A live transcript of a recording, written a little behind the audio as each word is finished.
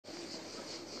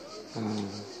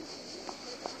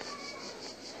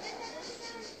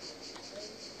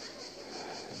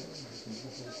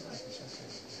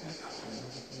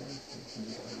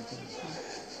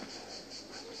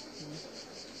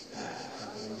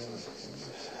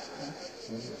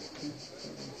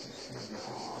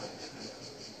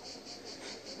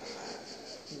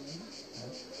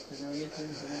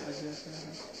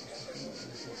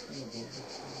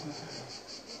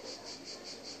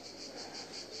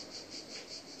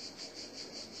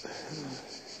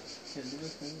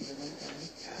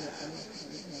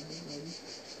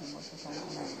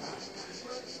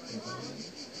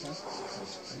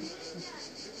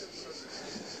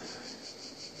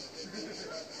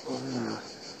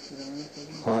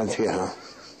فاتحة.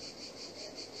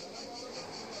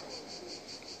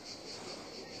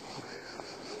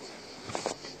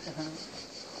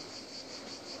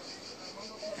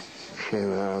 شيء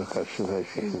ما كسب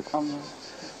شيء.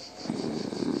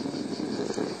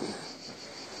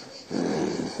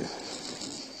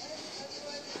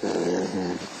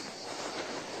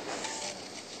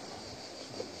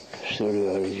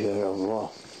 يا رجال الله.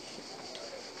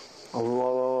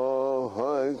 الله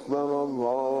أكبر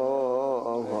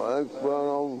الله أكبر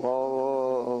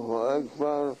الله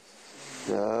أكبر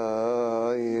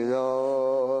لا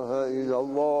إله إلا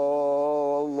الله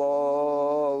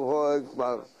الله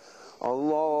أكبر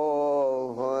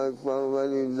الله أكبر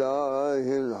ولله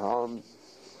الحمد.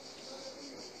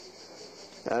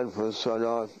 ألف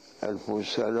الصلاة ألف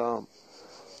السلام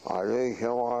عليك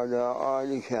وعلى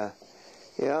آلك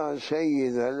يا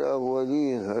سيد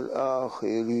الأولين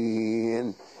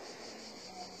الآخرين.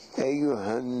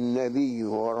 أيها النبي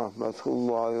ورحمة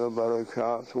الله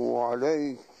وبركاته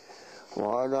عليك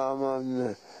وعلى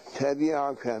من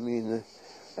تبعك من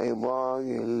عباد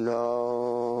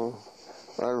الله.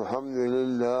 الحمد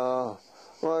لله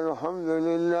والحمد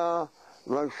لله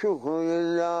والشكر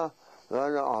لله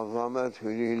والعظمة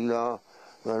لله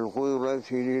والقدرة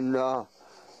لله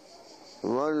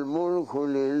والملك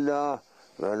لله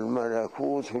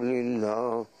والملكوت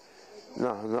لله.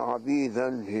 نحن عبيدا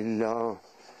لله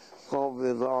قبض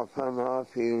ضعفنا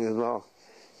في رضاك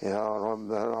يا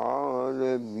رب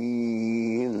العالمين.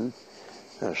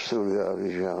 استر يا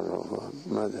رجال الله.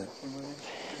 مدد.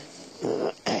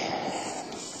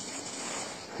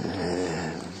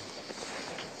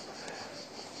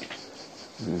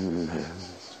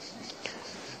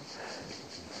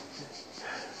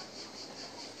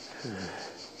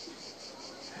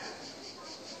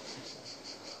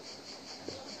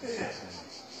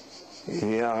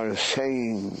 We are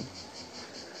saying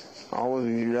أعوذ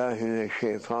بالله من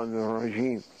الشيطان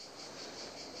الرجيم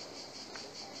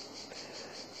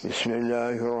بسم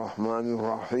الله الرحمن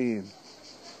الرحيم,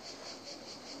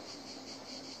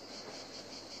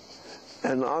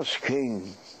 and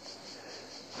asking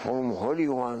from holy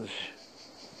ones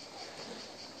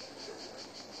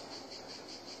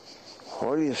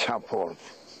holy support.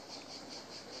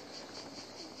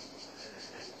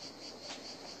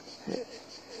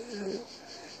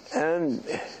 And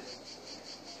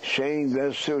saying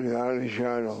this to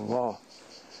Allah,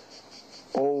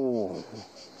 oh,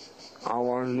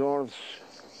 our Lord's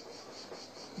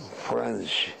friends,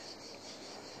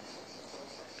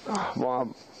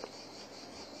 Ahbab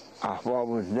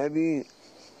al-Nabi,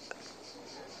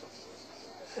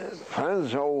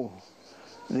 friends of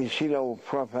the seed of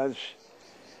prophets,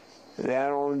 they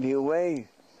are on the way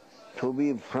to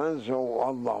be friends of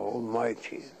Allah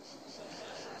Almighty.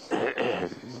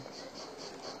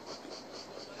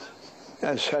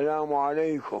 Assalamu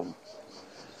alaikum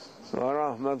wa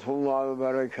rahmatullahi wa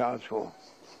barakatuh.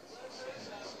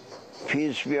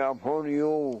 Peace be upon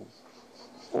you,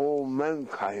 O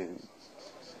mankind,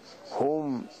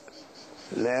 whom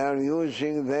they are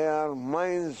using their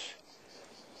minds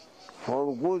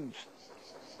for good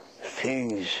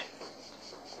things.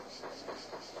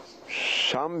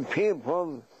 Some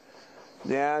people,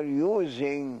 they are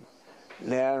using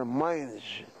their minds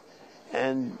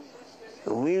and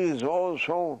wills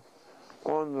also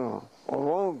on the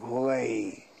wrong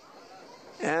way,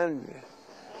 and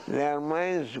their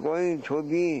minds going to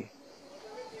be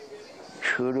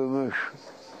çürümüş.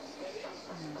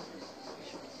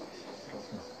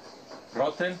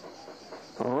 Rotten?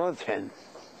 Rotten.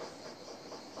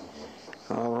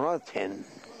 Rotten.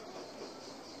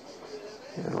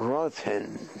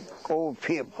 Rotten. Oh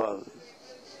people,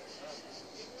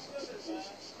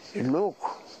 look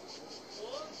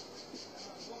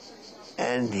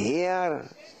and hear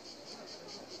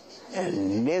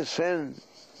and listen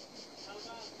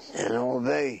and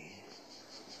obey.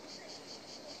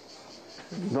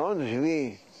 Don't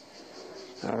be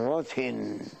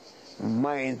rotten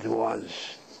mind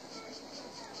ones.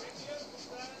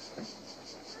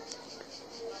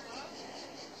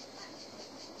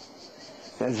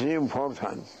 That's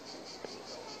important.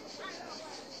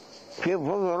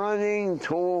 People running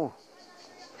to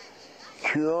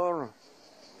cure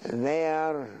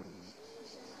their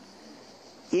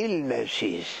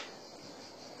illnesses.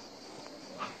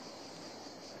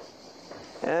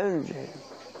 And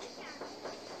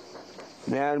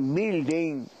they are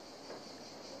building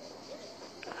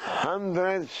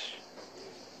hundreds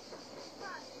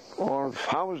or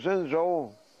thousands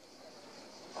of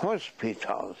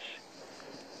hospitals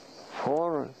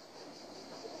for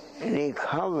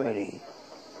recovery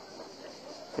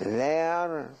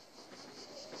their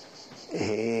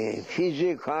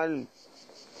physical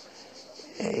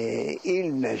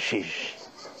illnesses.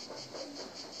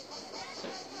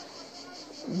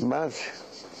 But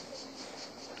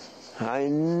I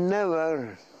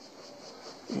never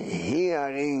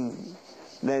hearing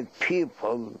that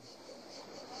people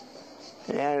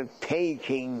are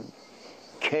taking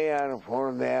care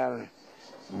for their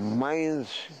minds.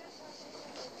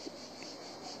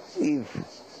 If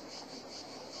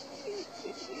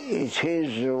it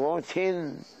is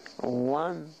rotten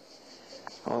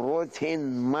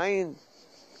mind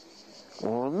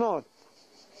or not.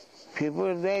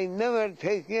 People, they never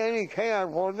take any care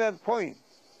for that point.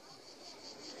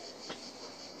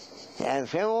 They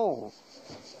say, oh,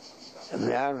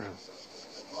 they are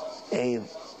a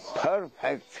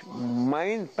perfect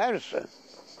mind person.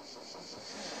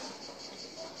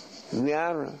 We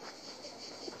are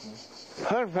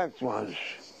perfect ones.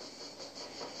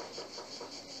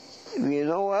 We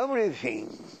know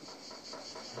everything.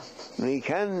 We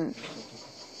can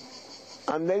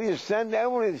understand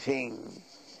everything.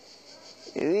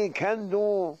 We can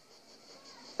do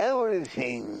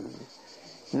everything.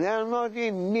 We are not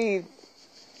in need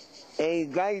a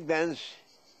guidance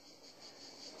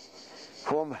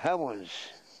from heavens.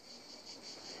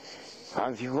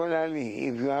 Particularly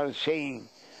if you are saying,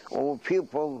 oh,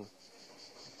 people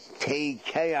take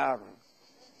care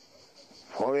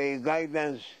for a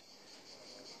guidance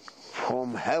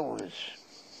from heavens.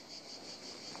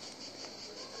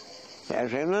 I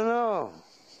say, no.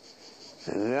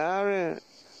 We are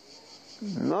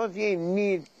not in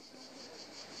need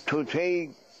to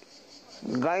take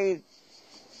guide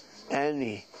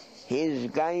and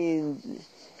his guidance.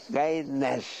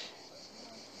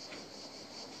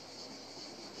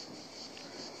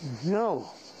 No.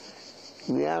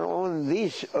 We are on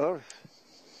this earth.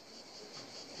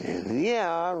 And we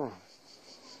are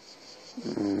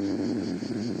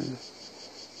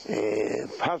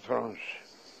patrons.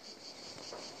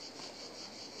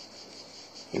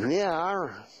 We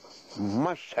are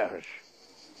masters.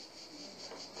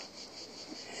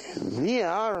 We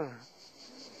are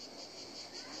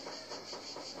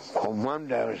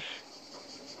commanders.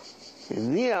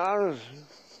 We are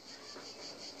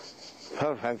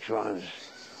perfect ones.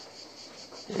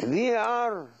 We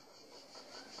are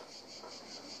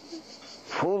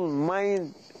full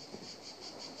mind,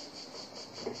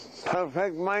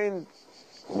 perfect mind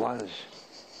ones.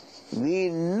 We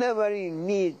never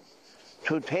need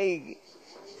to take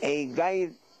a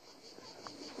guide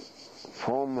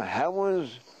from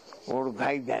heavens or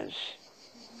guidance.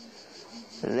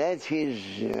 That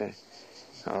is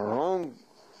a wrong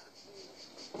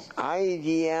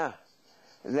idea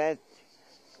that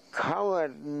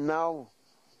covered now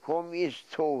from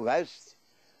east to west,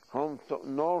 from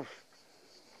north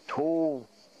to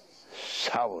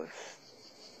south.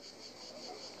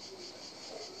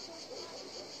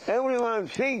 Everyone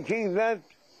thinking that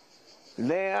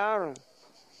they are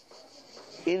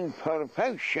in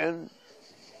perfection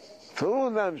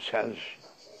through themselves.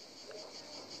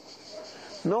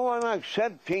 No one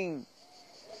accepting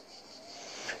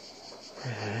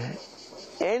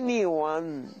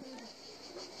anyone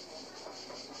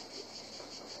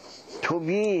to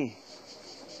be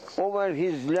over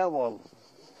his level.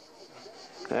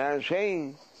 They are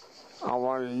saying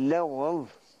our level,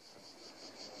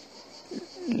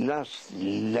 last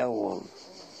level.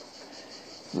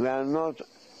 We are not,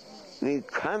 we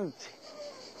can't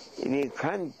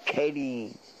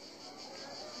carry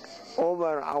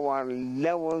over our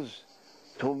levels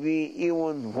to be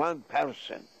even one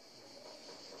person.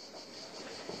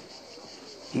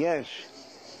 Yes,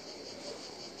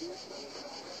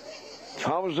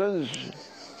 thousands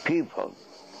people,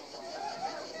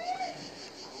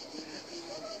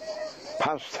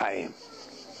 past time,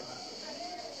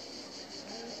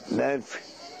 that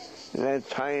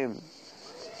time,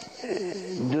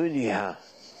 dunya,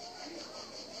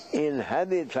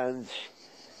 inhabitants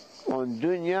on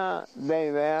dunya,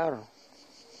 they were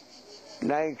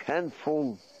like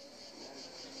handful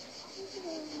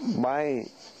by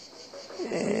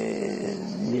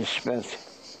this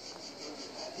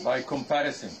By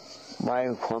comparison.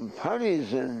 By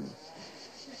comparison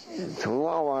to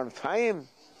our time,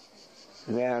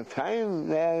 their time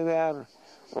there were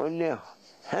only a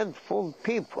handful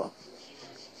people.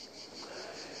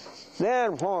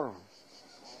 Therefore,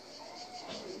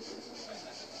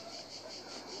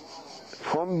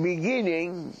 from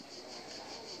beginning,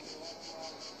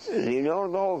 the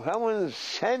Lord of Heaven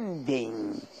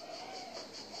sending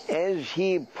as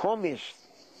He promised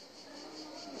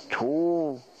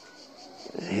to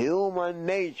human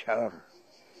nature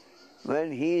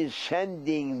when He is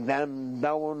sending them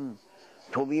down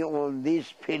to be on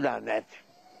this planet.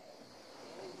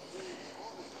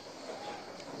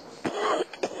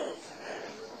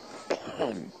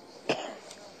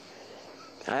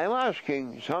 I'm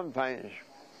asking sometimes,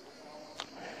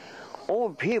 oh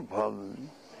people,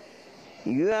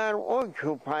 you are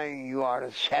occupying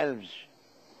yourselves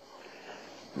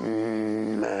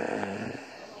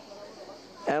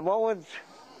about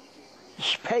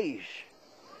space,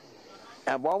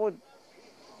 about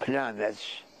planets,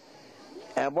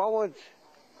 about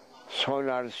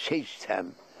solar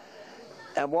system,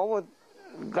 about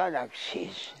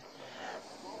galaxies.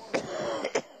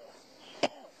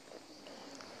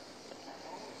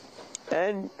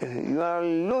 And you are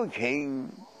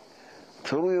looking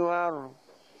through your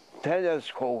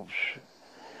telescopes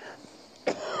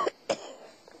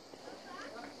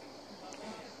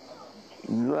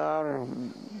you are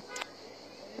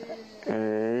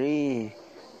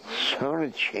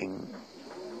researching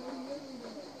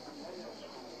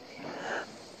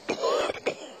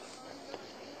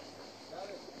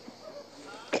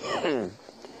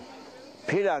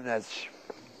planets.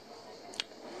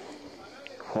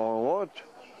 For what?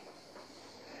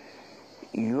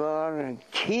 You are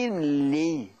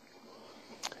keenly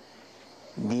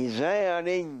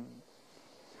desiring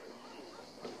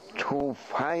to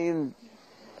find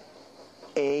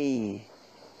a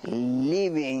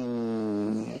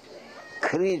living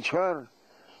creature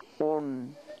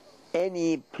on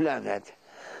any planet.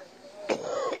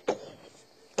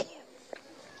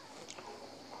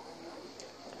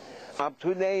 Up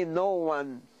to today, no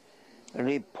one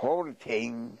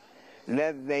reporting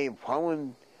that they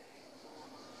found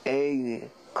a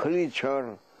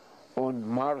creature on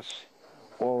Mars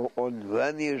or on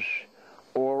Venus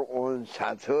or on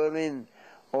Saturn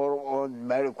or on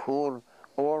Mercury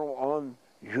or on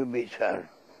Jupiter.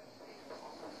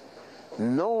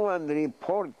 No one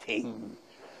reporting,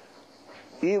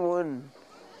 even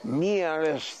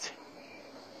nearest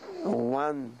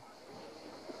one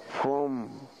from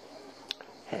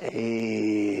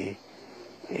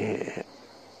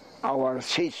our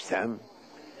system,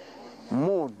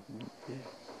 Moon.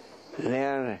 They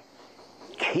are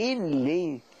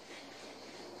keenly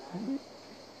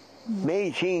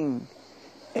making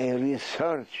a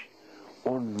research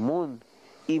on Moon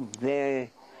if they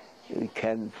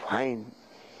can find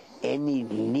any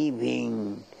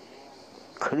living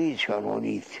creature on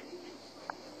it.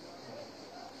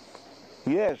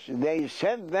 Yes, they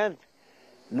said that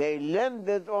they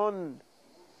landed on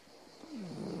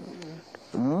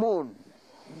Moon.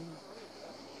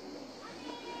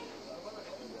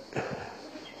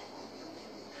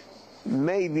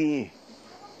 Maybe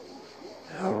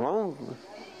wrong,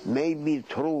 maybe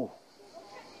true.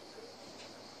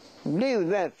 Leave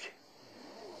that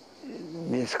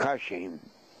discussion.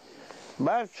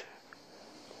 But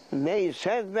they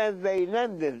said that they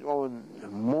landed on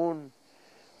Moon,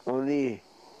 on the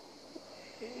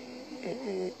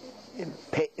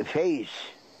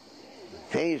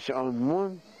face on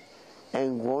Moon,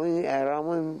 and going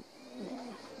around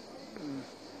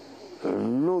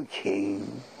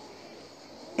looking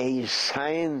a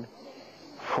sign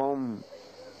from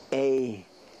a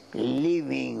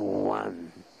living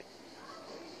one,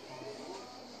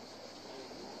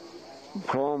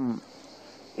 from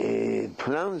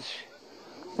plants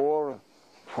or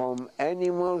from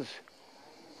animals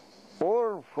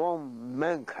or from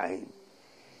mankind.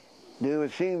 Do you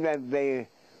think that they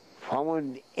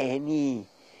found any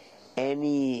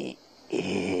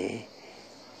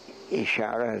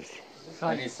isharat?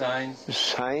 Any signs?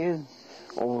 Sign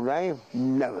of life?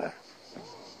 Never.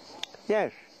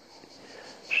 Yes.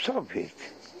 Stop it.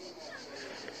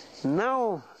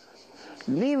 Now,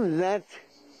 leave that.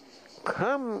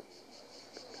 Come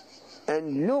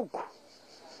and look.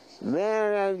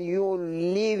 Where are you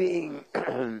living?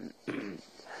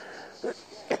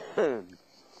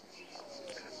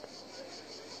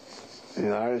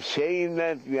 You are saying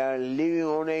that we are living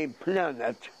on a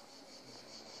planet.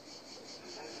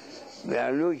 We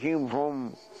are looking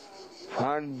from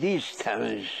far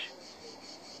distance,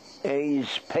 a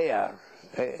sphere.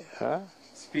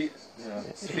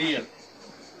 Sphere.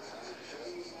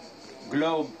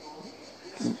 Globe.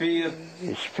 Sphere.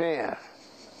 Sphere.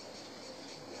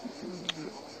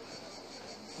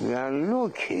 We are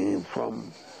looking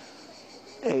from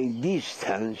a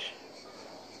distance.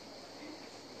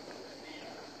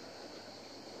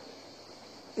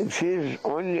 It is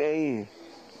only a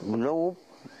globe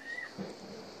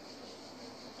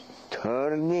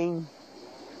turning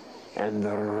and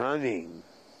running,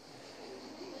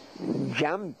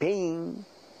 jumping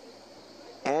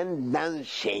and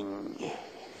dancing.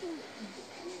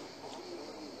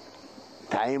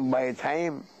 Time by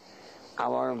time,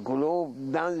 our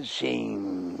globe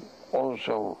dancing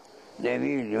also. There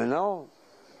is, you know.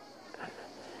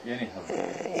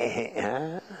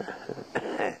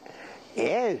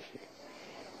 Yes,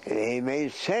 they may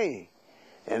say,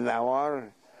 and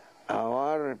our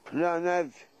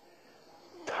planet,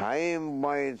 time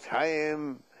by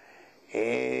time,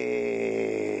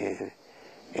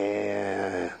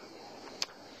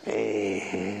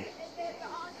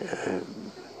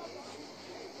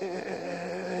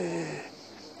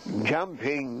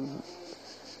 jumping,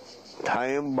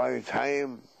 time by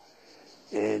time,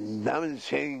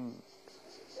 dancing,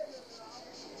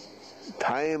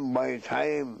 time by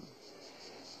time,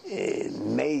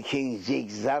 making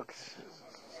zigzags.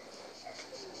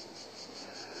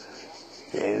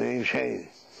 They may say,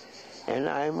 and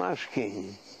I'm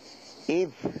asking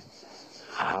if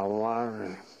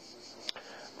our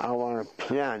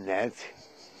planet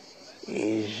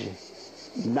is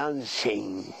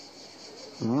dancing,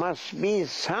 must be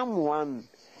someone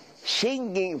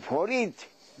singing for it,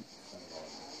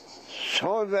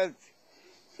 so that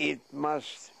it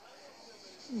must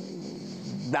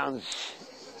dance.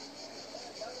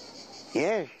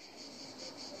 Yes.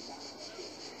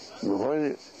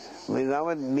 Because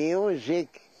without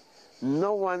music,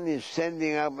 no one is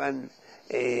standing up and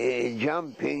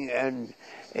jumping and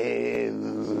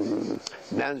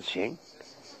dancing.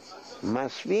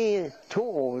 Must be two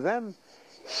of them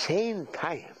same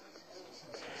time.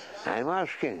 I'm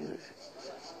asking,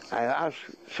 I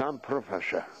asked some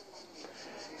professor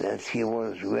that he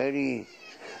was very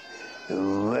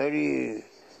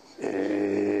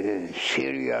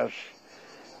serious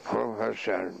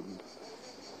professor,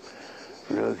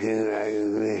 looking like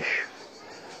this.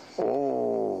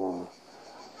 Oh,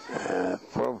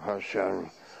 professor,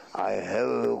 I have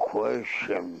a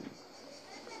question.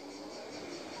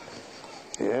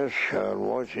 Yes, sir,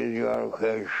 what is your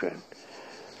question?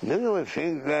 Do you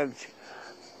think that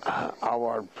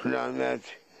our planet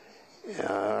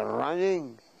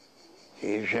running?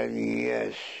 He said,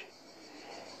 yes.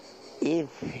 If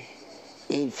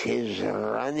it is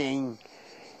running,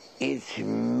 it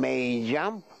may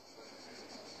jump,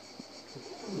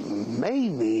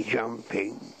 maybe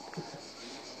jumping.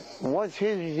 What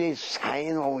is the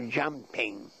sign of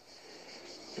jumping?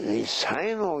 The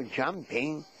sign of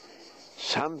jumping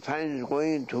sometimes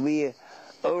going to be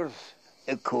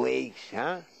earthquakes,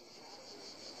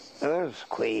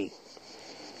 earthquake.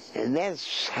 And that's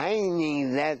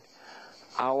signing that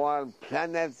our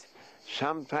planet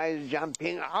sometimes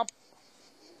jumping up.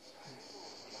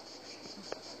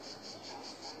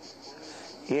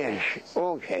 Yes,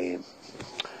 okay.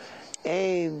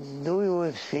 And do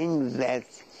you think that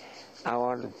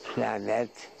our planet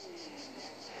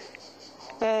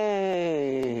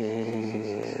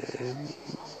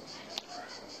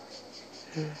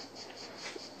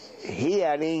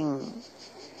hearing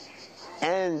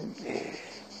and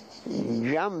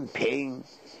jumping,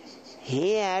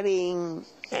 hearing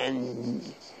and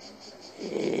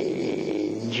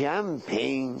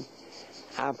jumping,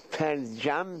 after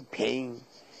jumping,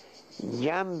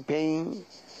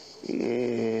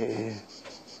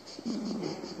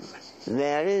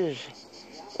 there is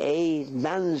a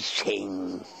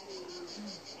dancing.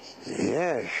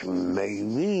 Yes,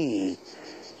 maybe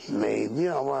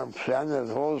our planet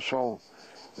also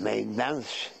may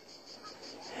dance.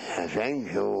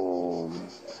 Thank you.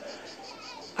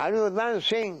 Are you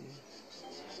dancing?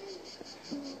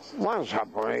 Once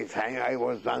upon a time I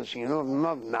was dancing,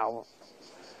 not now.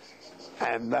 I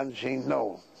am dancing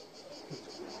now.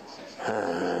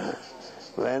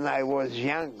 When I was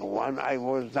young, when I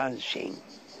was dancing.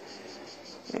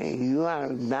 You are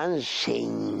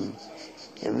dancing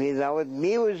without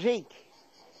music?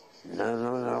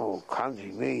 No,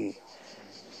 can't be.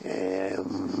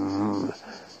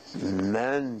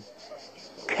 Man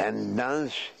can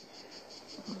dance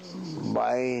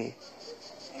by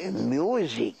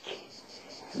music.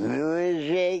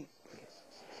 Music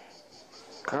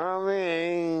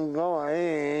coming,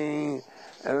 going,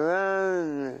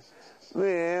 then we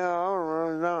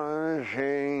are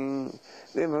dancing.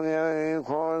 We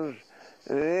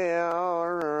we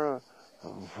are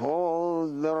full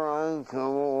drunk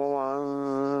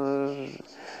ones.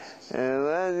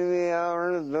 When we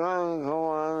are drunk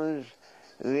ones,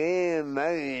 we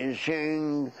may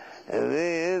sing,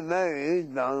 we may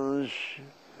dance.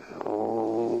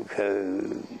 Okay.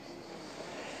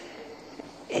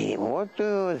 What do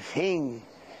you think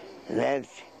that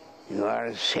you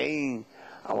are saying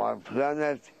our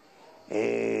planet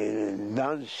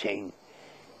dancing?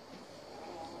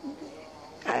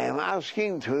 I am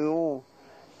asking to you,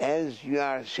 as you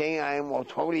are saying, I am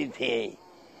authority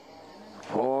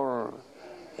for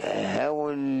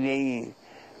heavenly,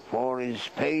 for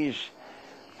space,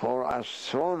 for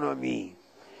astronomy.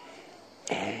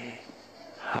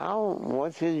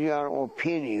 What is your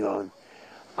opinion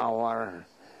on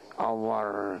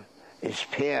our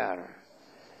sphere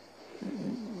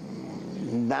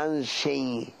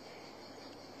dancing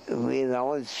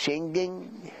without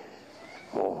singing?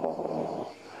 Oh,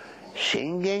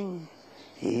 singing?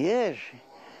 Yes,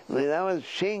 without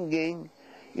singing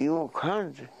you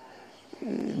can't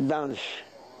dance.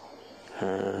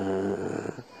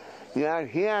 You are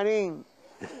hearing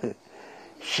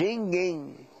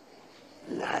singing.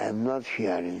 I am not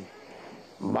hearing.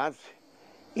 But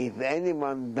if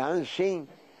anyone dancing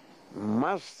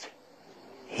must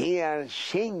hear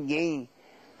singing,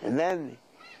 then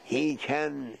he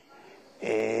can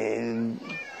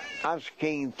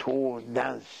asking to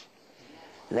dance.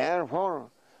 Therefore,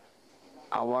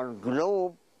 our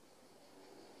globe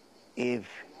is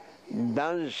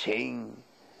dancing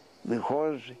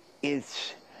because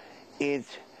it's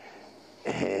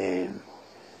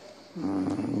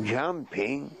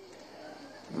jumping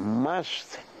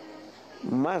must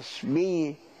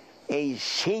be a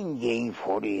singing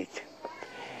for it.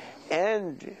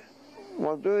 And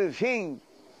what do you think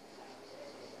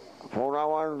for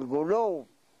our globe?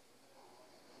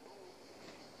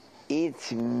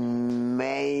 It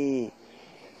may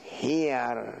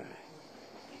hearing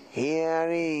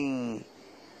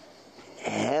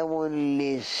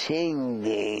heavenly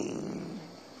singing.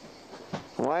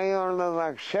 Why are you not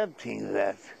accepting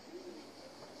that?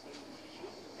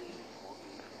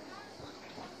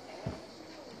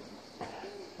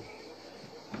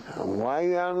 Why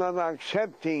you are not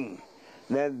accepting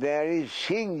that there is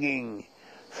singing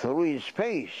through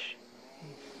space?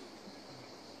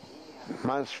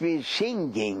 Must be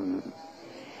singing,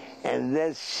 and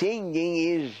that singing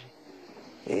is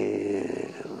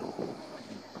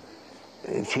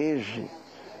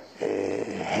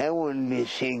heavenly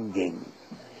singing.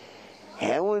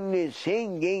 Heavenly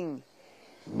singing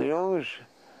belongs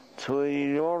to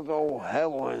the Lord of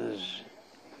heavens,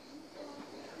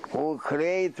 who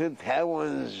created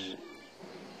heavens.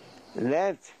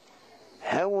 That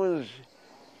heavens,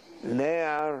 they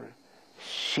are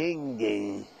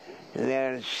singing.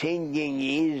 Their singing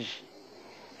is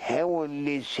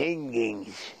heavenly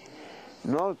singings,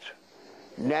 not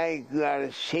like you are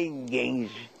singing.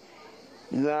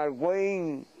 You are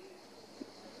going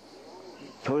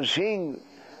to sing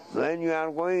when you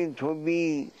are going to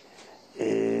be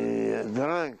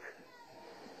drunk,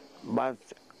 but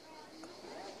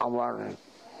our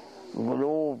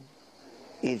globe,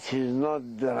 it is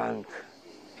not drunk.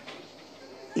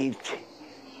 It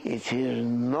is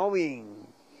knowing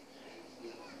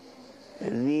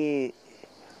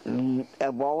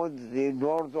about the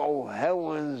Lord of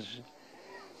heavens,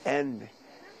 and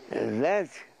that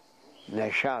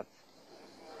nashat,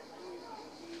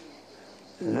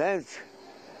 that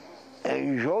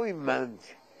enjoyment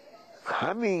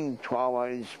coming to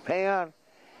our sphere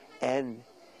and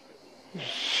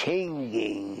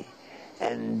singing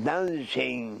and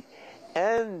dancing,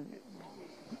 and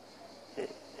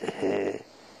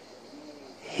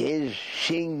his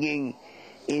singing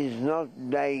is not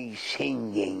like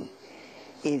singing.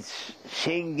 Its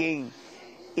singing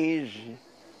is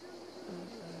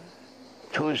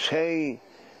to say,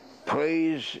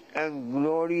 praise and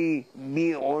glory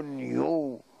be on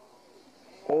you,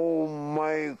 O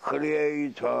my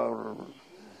Creator.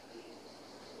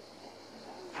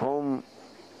 From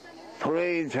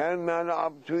pre-eternal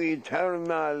up to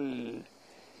eternal,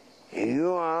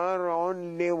 you are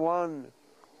only one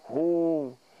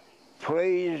who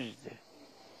praised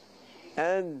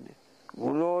and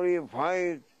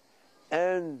glorified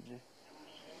and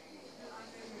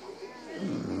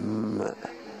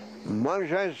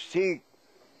majestic,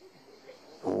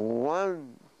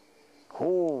 one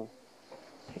who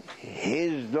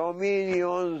his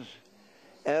dominions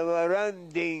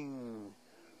ever-ending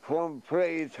from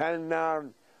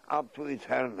pre-eternal up to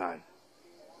eternal.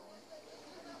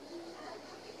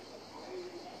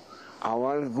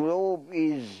 Our globe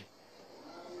is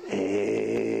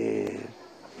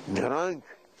drunk,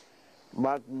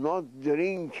 but not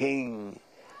drinking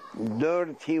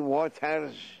dirty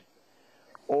waters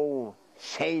of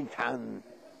Satan.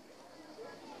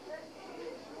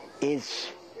 It's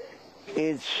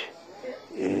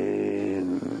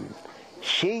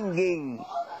singing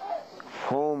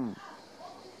from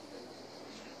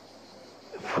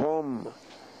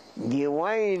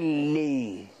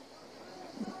divinely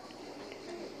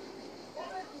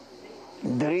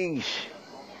drinks,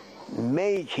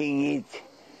 making it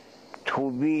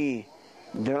to be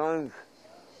drunk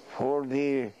for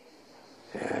the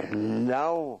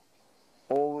love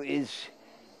of its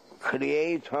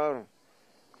Creator,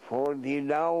 for the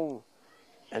love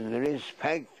and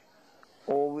respect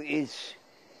of its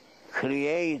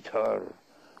Creator,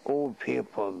 of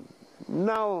people.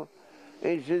 Now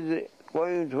it is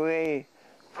going to a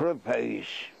purpose.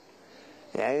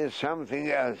 There is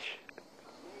something else.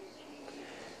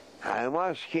 I'm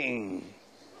asking,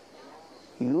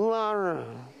 you are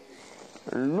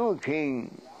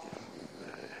looking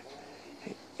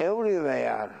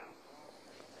everywhere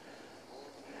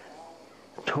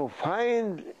to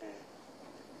find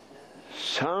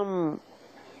some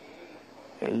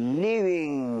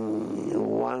living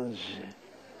ones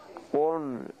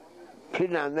on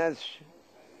planets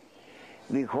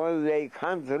because they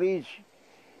can't reach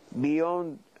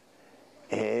beyond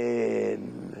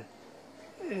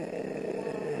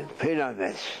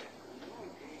planets.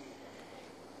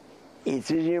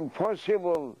 It is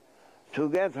impossible to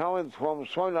get out from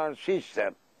solar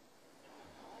system.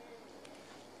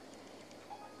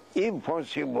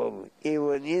 Impossible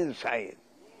even inside.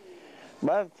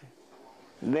 But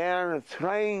they are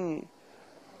trying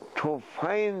to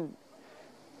find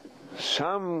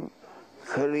some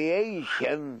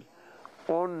creation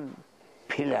on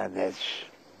planets.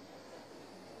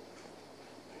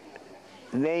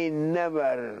 They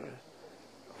never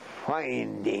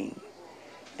finding.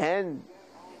 And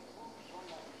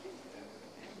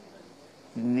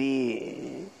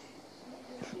the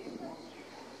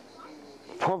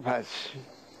prophets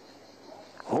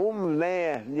whom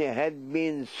they had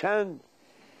been sent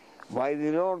by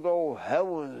the Lord of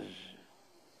heavens,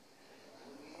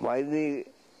 by the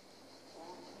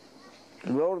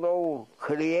Lord of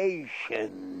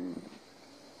creation,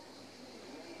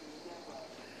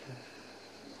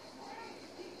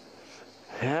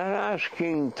 they are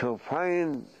asking to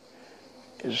find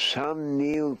some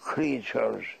new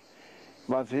creatures,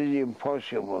 but it is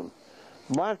impossible.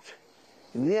 But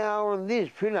they are on this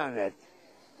planet,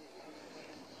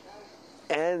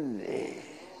 and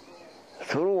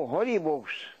through holy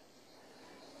books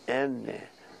and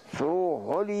through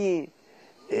holy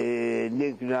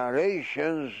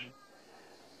declarations,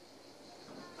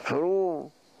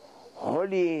 through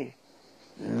holy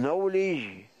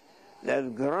knowledge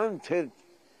that granted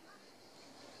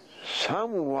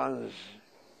some ones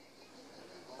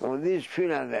on this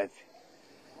planet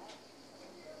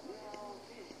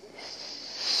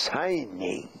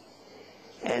signing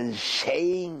and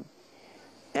saying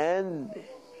and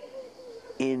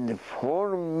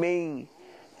informing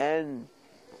and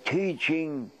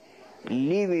teaching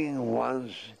living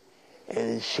ones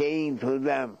and saying to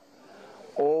them,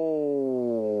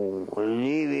 oh,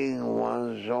 living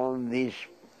ones on this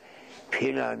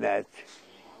planet,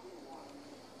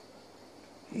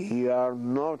 you are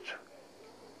not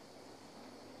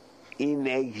in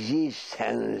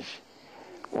existence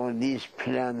on this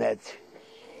planet.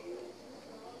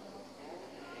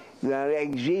 Your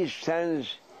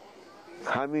existence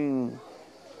coming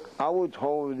out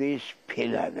of this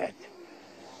planet.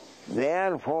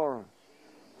 Therefore,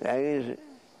 there is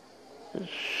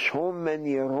so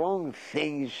many wrong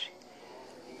things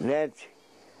that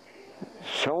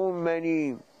so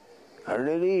many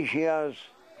religious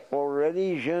or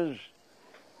religions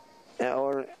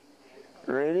or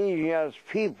religious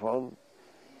people,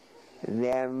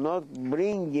 they are not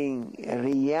bringing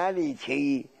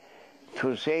reality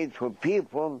to say to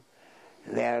people.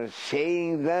 They are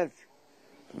saying that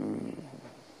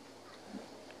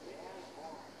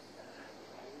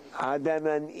Adam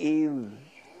and Eve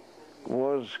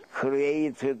was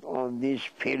created on this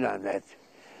planet.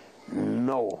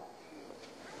 No.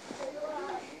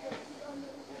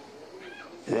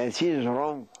 That is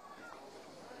wrong.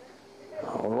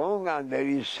 Wrong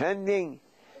understanding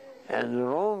and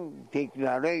wrong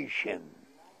declaration.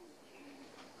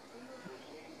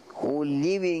 Who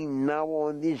living now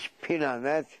on this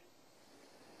planet,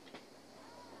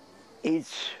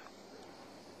 its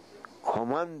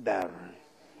commander,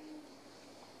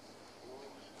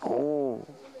 who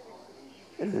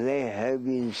they have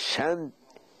been sent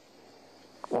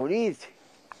on it,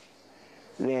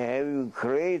 they have been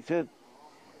created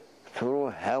through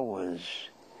heavens.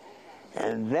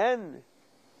 And then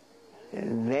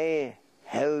they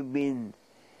have been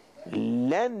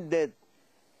landed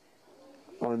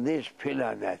on this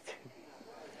planet.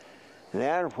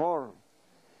 Therefore,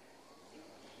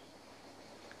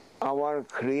 our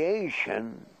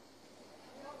creation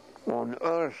on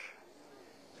earth,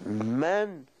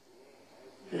 man,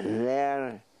 they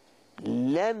are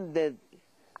landed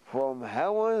from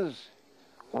heavens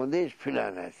on this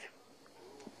planet.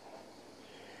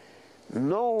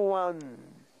 No one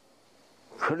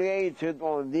created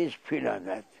on this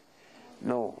planet.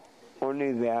 No,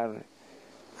 only they are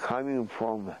coming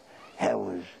from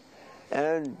heavens.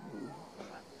 And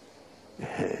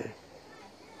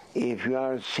if you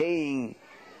are saying,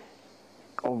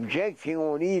 objecting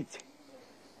on it,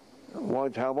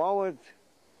 what about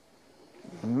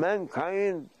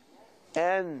mankind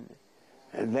and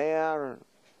their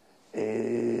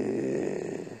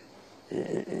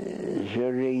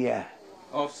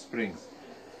offsprings?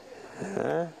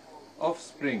 Huh?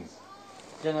 Offsprings.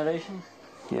 Generation?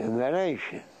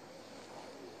 Generation.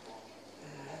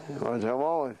 What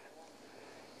about?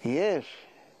 Yes,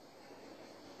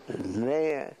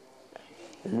 they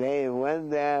when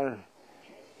their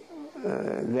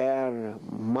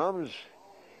moms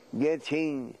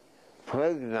getting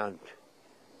pregnant,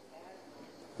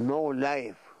 no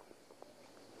life,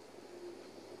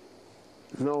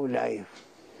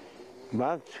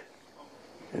 but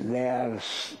they are,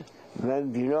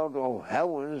 when the Lord of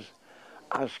Heavens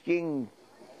asking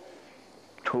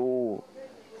to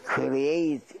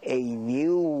create a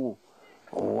new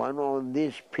one on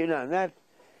this planet,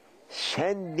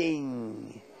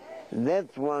 sending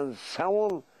that one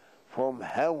soul from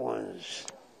heavens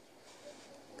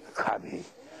coming.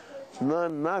 No,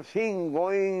 nothing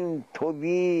going to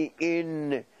be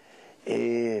in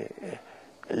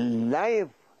life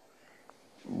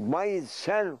by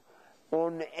itself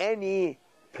on any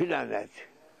planet,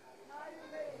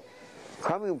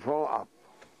 coming from up,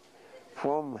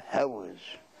 from heavens.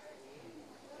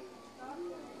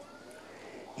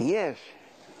 Yes,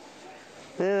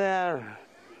 they are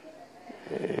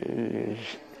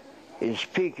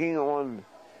speaking on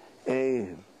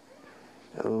a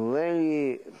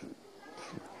very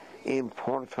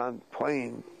important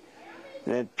point,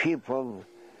 that people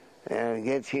are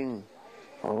getting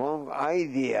wrong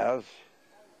ideas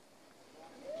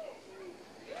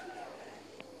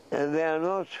and they are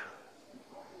not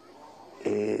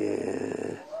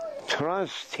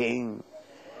trusting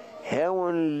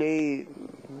heavenly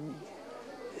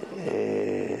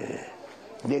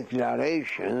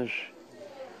declarations,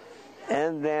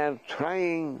 and they are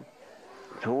trying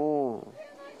to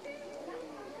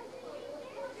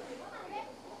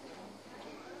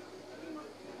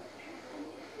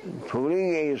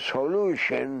bring a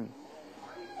solution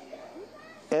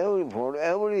for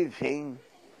everything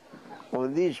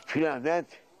on this planet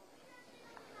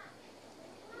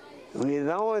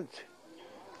without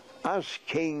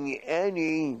asking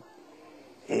any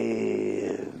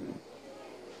aid.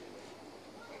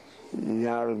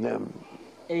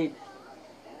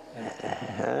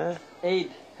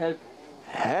 Aid, help.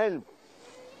 Help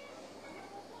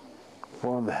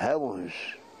from heavens.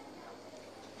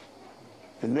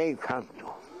 They come to.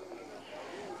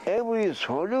 Every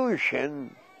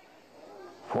solution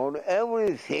for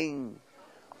everything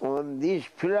on this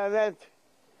planet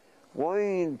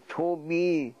going to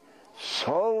be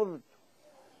solved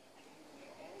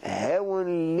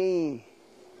heavenly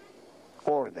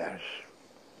orders.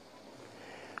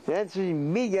 That's the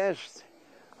biggest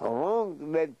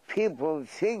wrong that people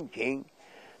thinking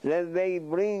that they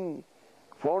bring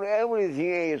for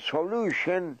everything a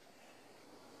solution,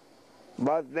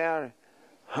 but they're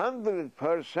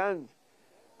 100%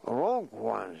 wrong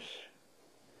ones.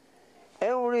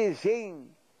 Everything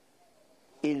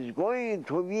is going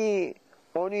to be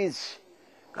on its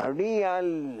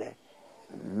real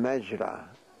measure,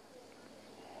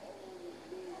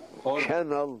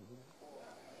 channel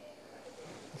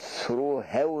through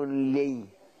heavenly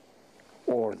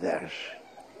orders.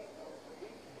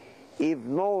 If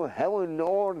no heavenly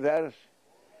orders,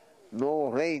 no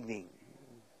raining,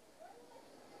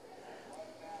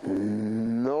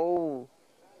 no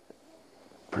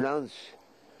plants,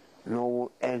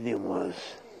 no animals,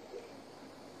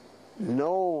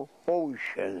 no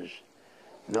oceans,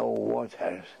 no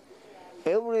waters.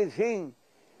 Everything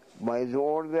by the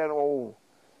order of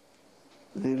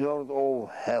the Lord of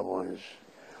Heavens.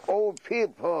 Oh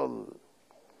people,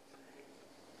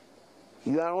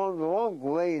 you are on the wrong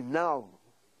way now.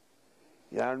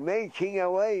 You are making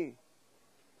away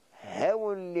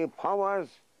heavenly powers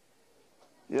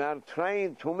They are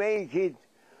trying to make it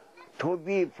to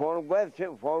be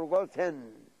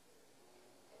forgotten.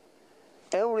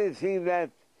 Everything that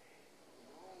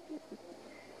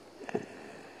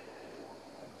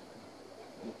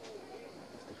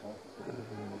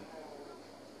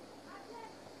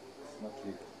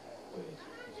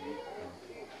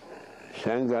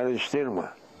sen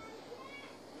karıştırma.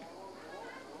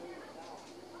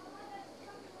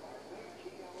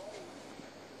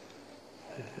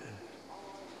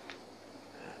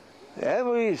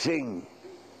 Everything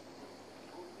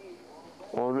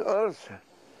on earth,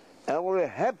 every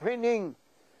happening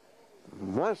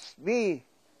must be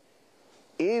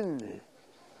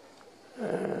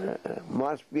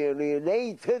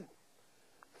related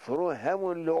through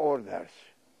heavenly orders.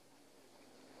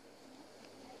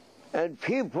 And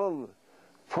people,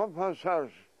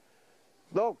 professors,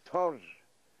 doctors,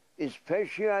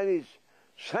 specialists,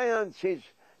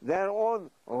 scientists, their own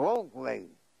wrong way,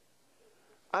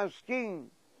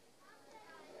 asking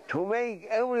to make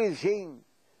everything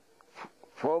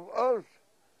from earth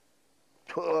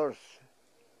to earth.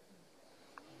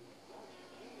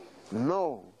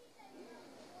 No,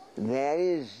 there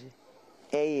is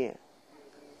a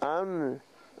unbroken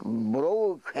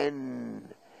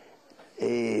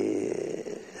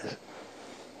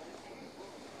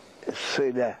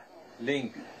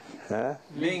link. Huh?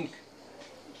 Link.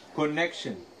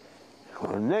 Connection.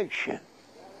 Connection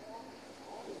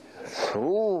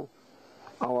through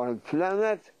our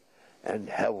planet and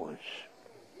heavens.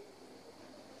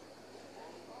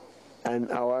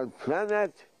 And our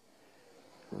planet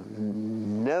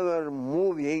never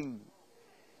moving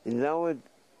without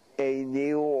a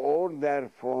new order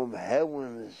from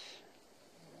heavens.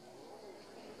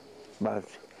 But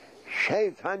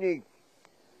Shaitanic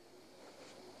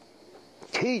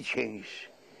teachings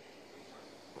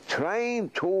trying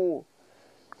to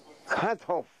cut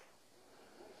off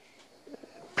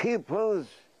people's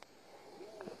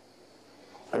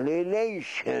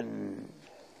relation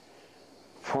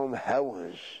from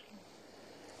heavens.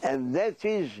 And that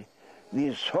is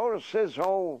the sources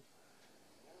of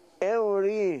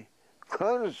every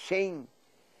cursing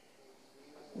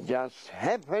just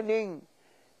happening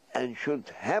and should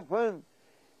happen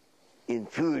in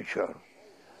future.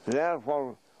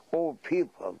 Therefore, all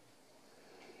people,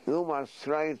 you must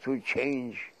try to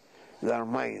change their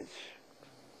minds.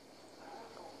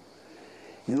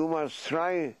 You must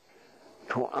try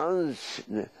to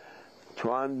understand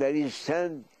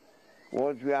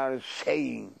what we are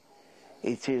saying.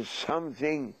 It is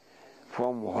something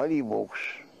from holy books.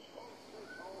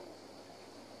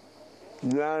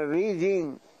 You are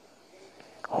reading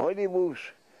holy books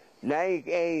like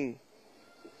a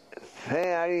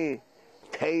fairy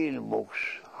tale books,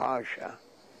 Hasha.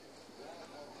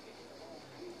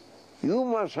 You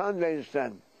must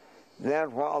understand.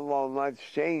 Therefore Allah might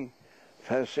say,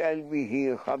 فَاسْأَلْ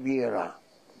بِهِ خَبِيرًا.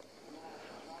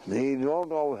 The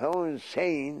Lord of Heaven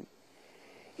saying,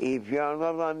 if you are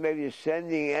not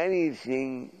understanding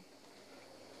anything,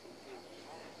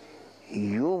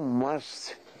 you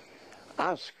must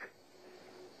ask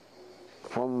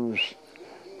from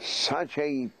such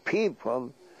a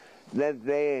people that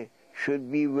they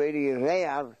should be very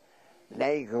rare,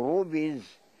 like rubies,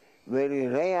 very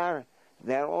rare.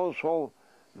 They are also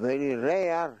very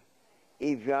rare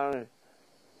if you are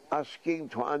asking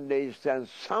to understand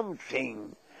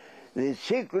something, the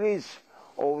secrets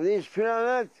of this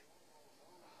planet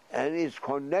and its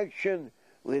connection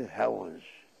with heavens.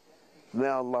 May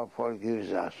Allah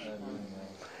forgive us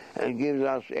and gives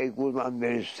us a good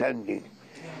understanding.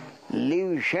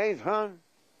 Leave Shaitan,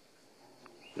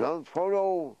 don't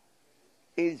follow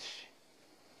its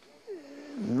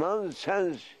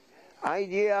nonsense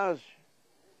ideas,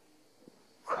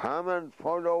 come and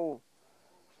follow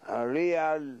a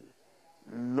real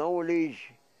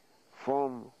knowledge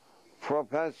from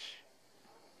prophets,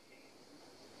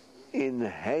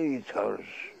 inheritors,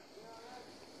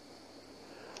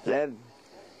 that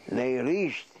they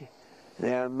reached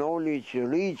their knowledge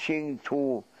reaching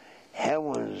to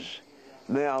heavens.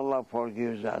 May Allah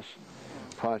forgive us.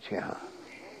 Fatiha.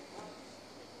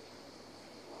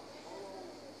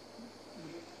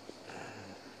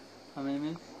 How many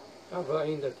minutes?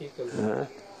 40 dakika. 40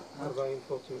 minutes.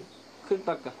 40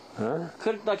 dakika.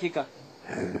 40 dakika.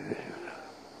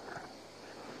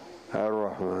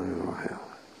 الرحمن الرحيم.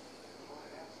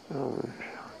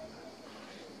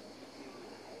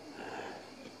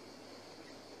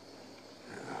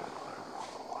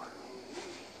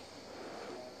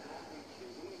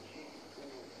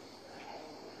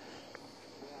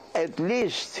 At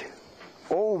least,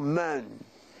 O man,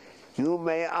 you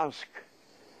may ask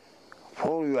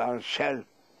for yourself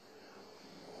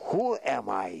who am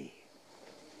I?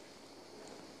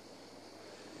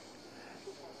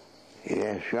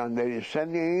 Yes, you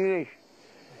understand English?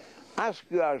 Ask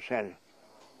yourself,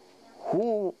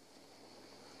 who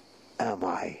am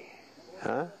I?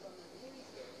 Huh?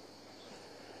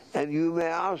 And you may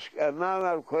ask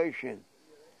another question.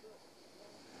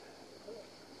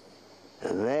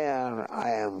 There I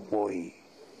am going.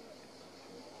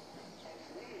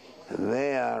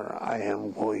 There I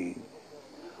am going.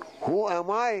 Who am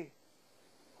I?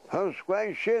 First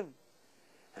question.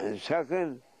 And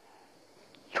second,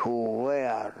 to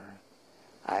where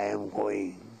I am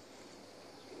going.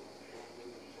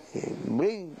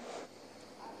 Bring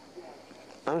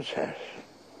answers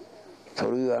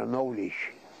through your knowledge.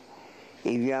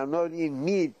 If you are not in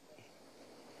need,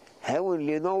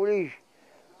 heavenly knowledge,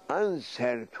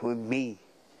 answer to me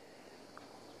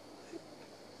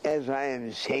as I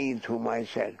am saying to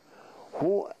myself,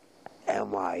 who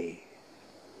am I?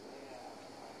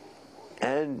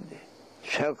 And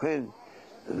second,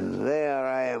 there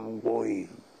I am going.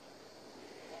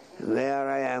 There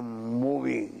I am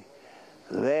moving.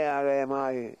 There am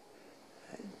I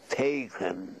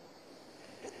taken.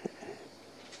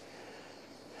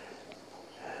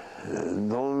 Dum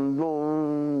dum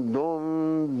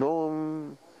dum dum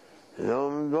dum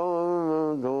dum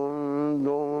dum dum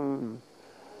dum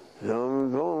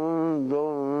dum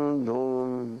dum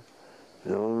dum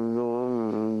dum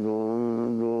dum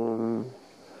dum dum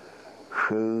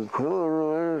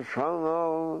şükür sana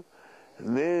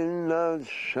minnet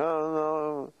sana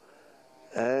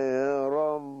ey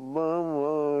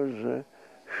Rabbimiz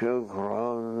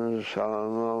şükran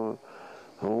sana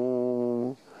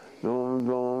dum dum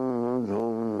dum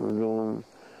dum dum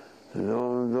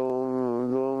dum dum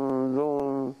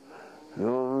dum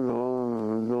dum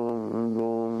dum dum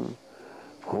dum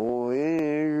who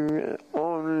is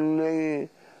only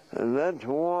that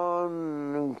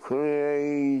one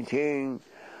creating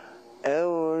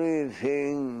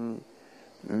everything,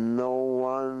 no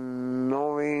one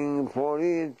knowing for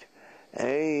it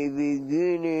a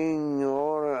beginning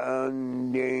or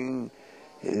ending.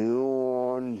 You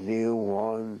only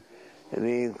one,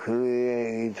 the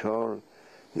Creator,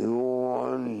 you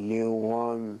only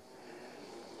one,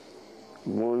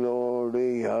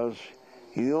 glorious,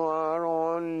 you are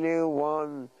only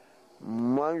one,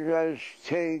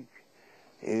 majestic,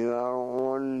 you are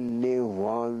only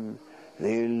one,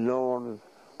 the Lord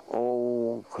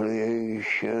of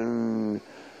creation.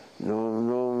 Dum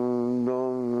dum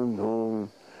dum dum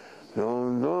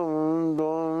dum dum dum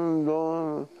dum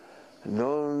dum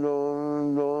dum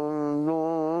dum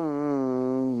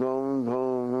dum dum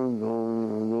dum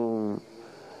dum dum.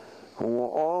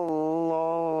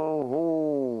 Allahu,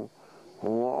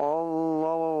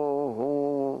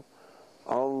 Allahu,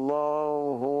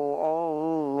 Allahu,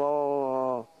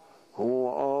 Allah,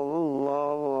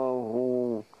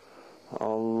 Allahu,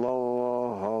 Allah,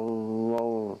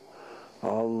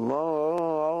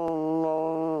 Allah,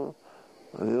 Allah,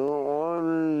 you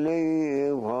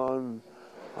only one,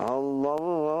 Allah,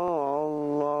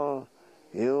 Allah,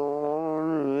 you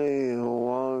only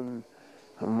one,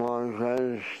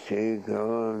 majestic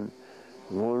and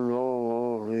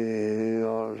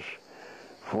glorious,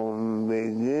 from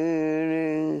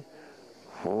beginning,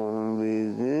 from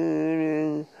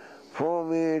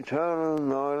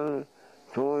eternal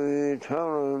to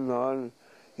eternal,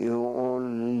 you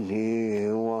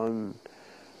only one,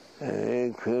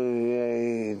 a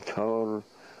creator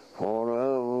for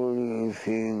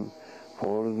everything.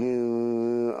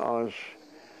 Forgive us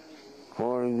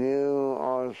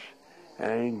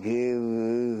and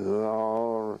give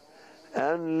our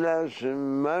endless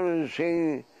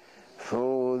mercy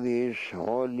through this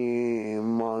holy